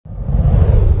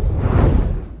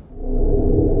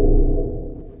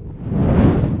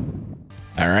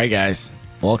All right, guys,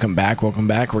 welcome back. Welcome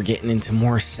back. We're getting into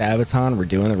more Sabaton. We're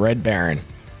doing the Red Baron,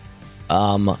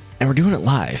 and we're doing it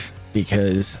live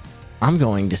because I'm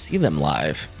going to see them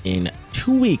live in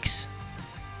 2 weeks.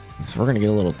 So we're gonna get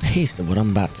a little taste of what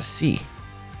I'm about to see.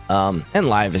 And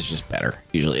live is just better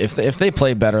usually. If they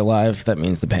play better live, that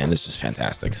means the band is just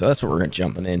fantastic. So that's what we're gonna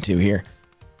jumping into here.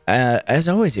 As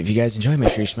always, if you guys enjoy,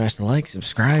 make sure you smash the like,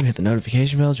 subscribe, hit the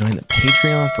notification bell, join the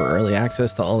Patreon for early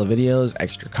access to all the videos,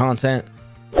 extra content,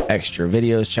 extra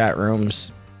videos, chat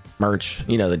rooms, merch,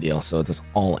 you know the deal. So it's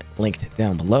all linked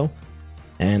down below.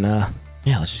 And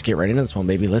yeah, let's just get right into this one,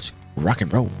 baby. Let's rock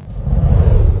and roll.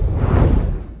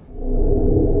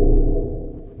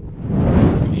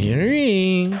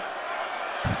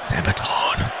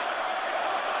 Sabaton.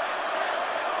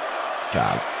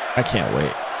 God, I can't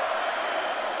wait.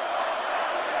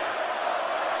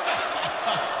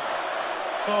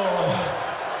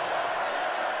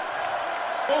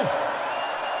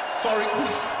 Sorry,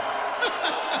 Chris.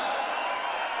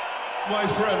 My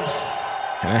friends.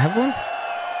 Can I have one?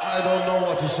 I don't know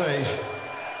what to say.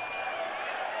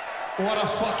 What a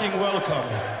fucking welcome.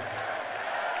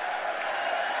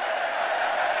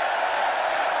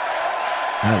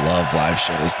 I love live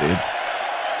shows, dude.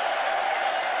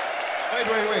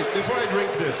 Wait. Before I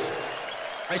drink this,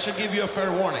 I should give you a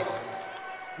fair warning.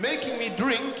 Making me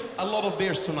drink a lot of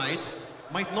beers tonight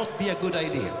might not be a good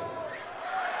idea.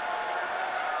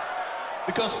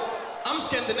 Because I'm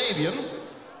Scandinavian,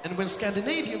 and when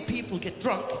Scandinavian people get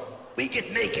drunk, we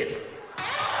get naked.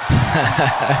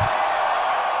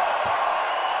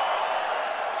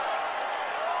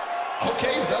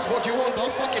 Okay, if that's what you want, I'll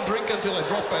fucking drink until I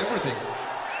drop everything.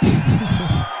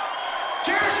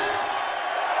 Cheers!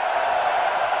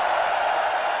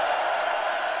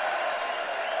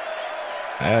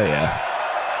 Oh yeah.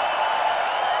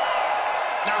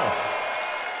 Now,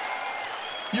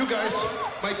 you guys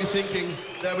might be thinking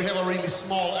that we have a really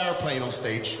small airplane on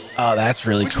stage. Oh, that's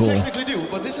really cool. Which we technically do,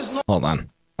 but this is not. Hold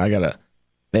on.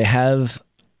 They have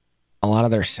a lot of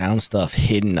their sound stuff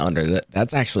hidden under that.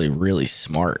 That's actually really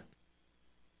smart.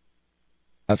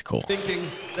 That's cool. Thinking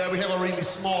that we have a really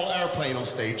small airplane on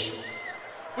stage.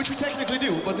 Which we technically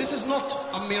do, but this is not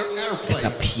a mere airplane. It's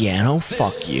a piano? This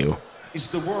Fuck you. It's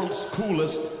the world's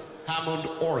coolest Hammond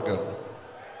organ.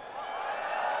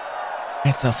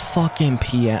 It's a fucking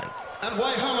piano. And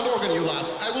why Hammond organ, you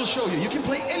ask? I will show you. You can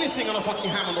play anything on a fucking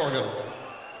Hammond organ.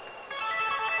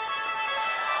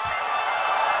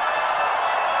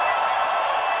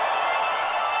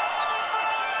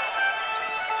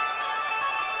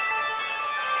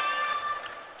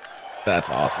 That's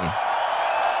awesome.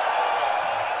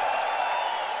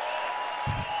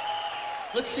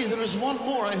 Let's see, there is one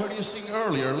more I heard you sing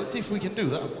earlier. Let's see if we can do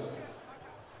that.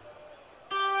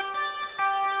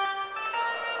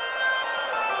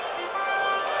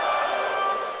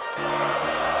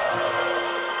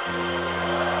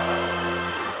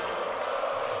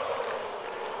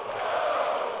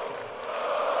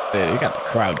 Dude, you got the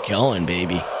crowd going,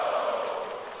 baby.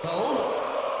 So?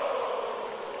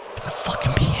 It's a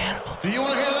fucking piano. Do you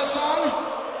want to hear that song?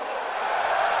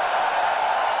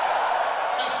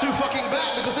 That's too fucking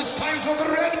bad because it's time for the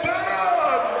Red Baron!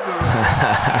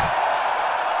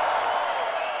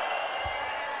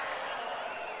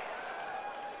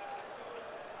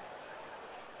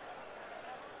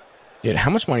 Dude,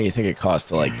 how much money do you think it costs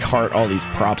to like cart all these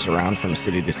props around from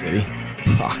city to city?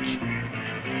 Fuck.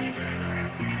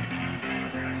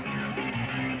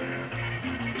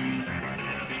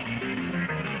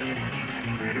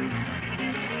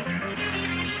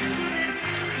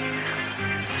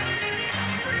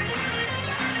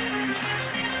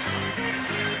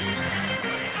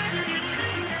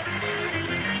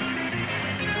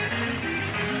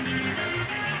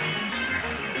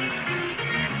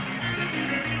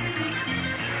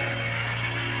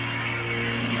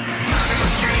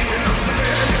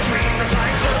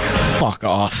 Fuck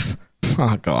off.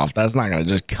 Fuck off. That's not gonna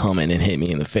just come in and hit me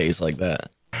in the face like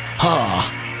that. Ha!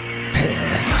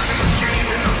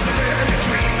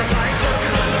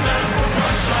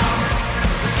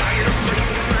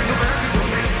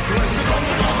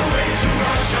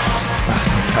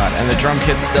 Oh god, and the drum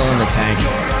kit's still in the tank.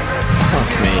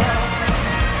 Fuck me.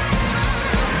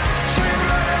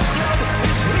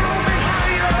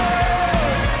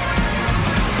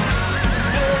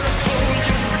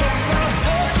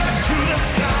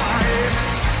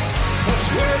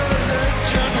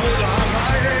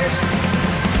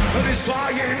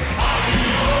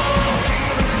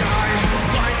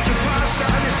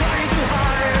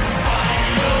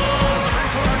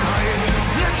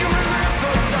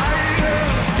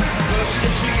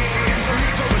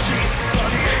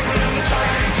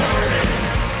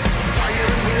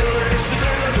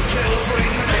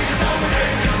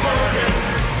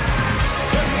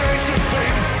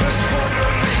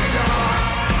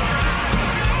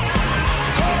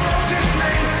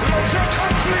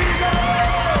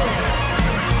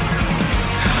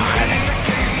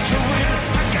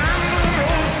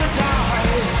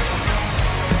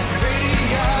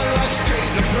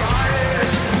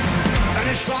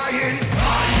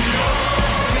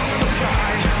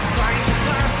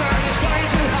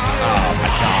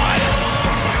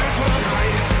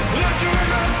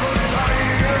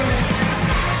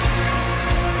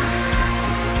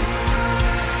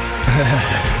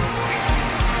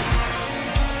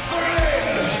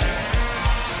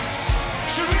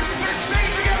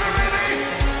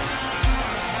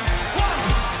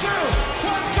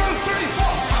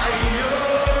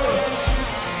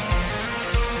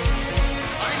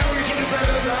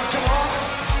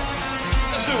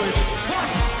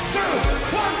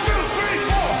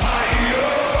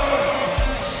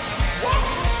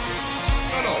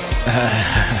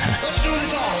 Let's do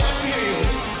this all. Let me hear you.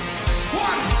 1,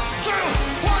 2,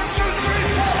 1, 2, 3,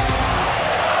 4.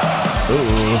 Ooh.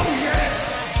 Oh,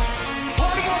 yes.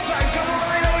 One more time. Come on.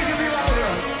 I know you can be louder.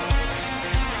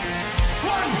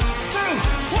 1, 2,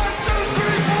 1, 2, 3,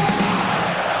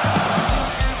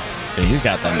 4. Dude, he's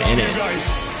got them in it.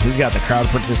 He's got the crowd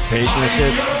participation and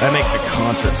shit. That makes a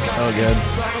concert so good.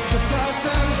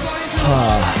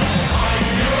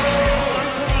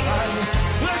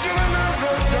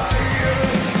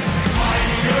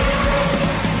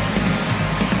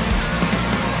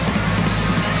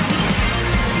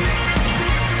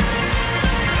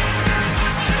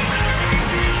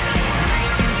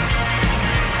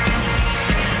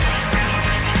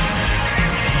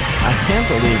 I can't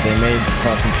believe they made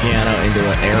fucking piano into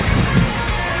an airplane.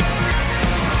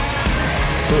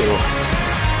 Ooh.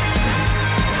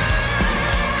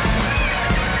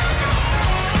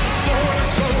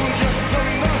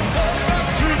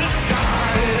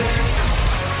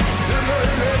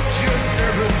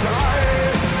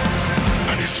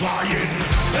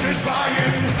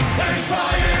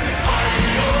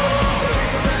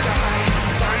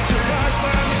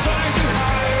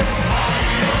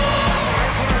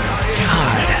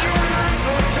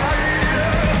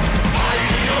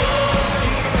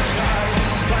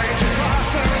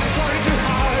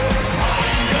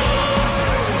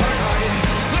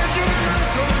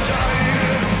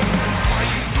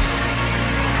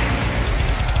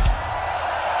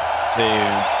 Dude,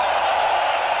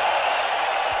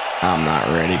 I'm not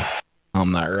ready.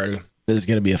 I'm not ready. This is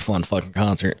gonna be a fun fucking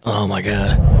concert. Oh my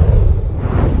god.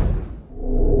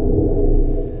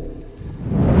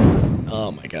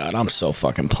 Oh my god, I'm so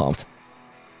fucking pumped.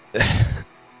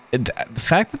 The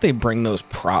fact that they bring those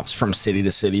props from city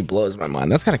to city blows my mind.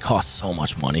 That's gotta cost so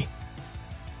much money.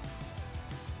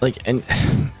 Like, and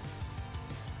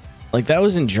like that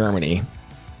was in Germany,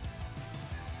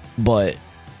 but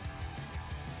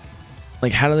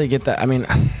like, how do they get that? I mean,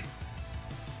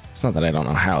 it's not that I don't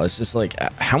know how. It's just like,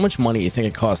 how much money do you think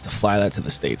it costs to fly that to the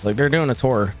States? Like, they're doing a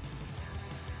tour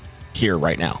here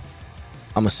right now.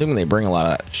 I'm assuming they bring a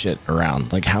lot of shit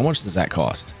around. Like, how much does that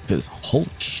cost? Because holy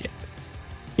shit.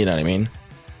 You know what I mean?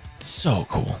 It's so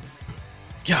cool.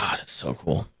 God, it's so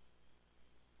cool.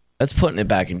 That's putting it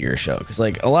back into your show. Because,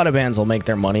 like, a lot of bands will make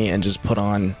their money and just put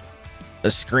on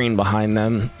a screen behind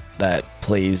them that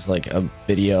plays, like, a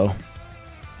video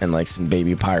and like some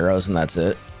baby pyros, and that's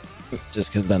it.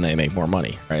 Just because then they make more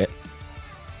money, right?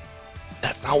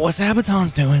 That's not what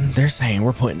Sabaton's doing. They're saying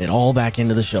we're putting it all back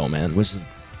into the show, man, which is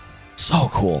so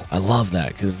cool. I love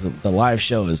that because the live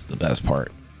show is the best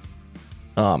part.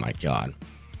 Oh my god.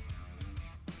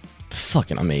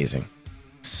 Fucking amazing.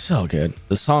 So good.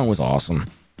 The song was awesome.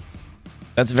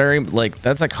 That's very, like,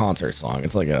 that's a concert song.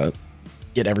 It's like a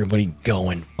get everybody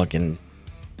going fucking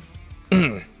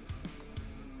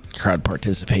crowd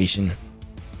participation.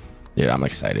 Dude, I'm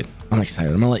excited. I'm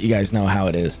excited. I'm gonna let you guys know how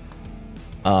it is.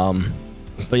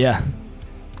 But yeah,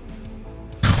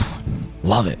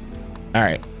 love it. All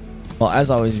right, well,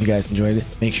 as always, if you guys enjoyed it,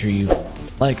 make sure you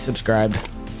like, subscribe,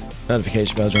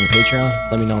 notification bell, join the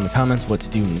Patreon. Let me know in the comments what to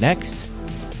do next,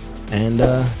 and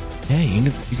yeah,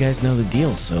 you guys know the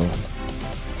deal. So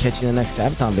catch you in the next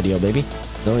Sabaton video, baby.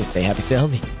 As always, stay happy, stay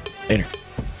healthy. Later.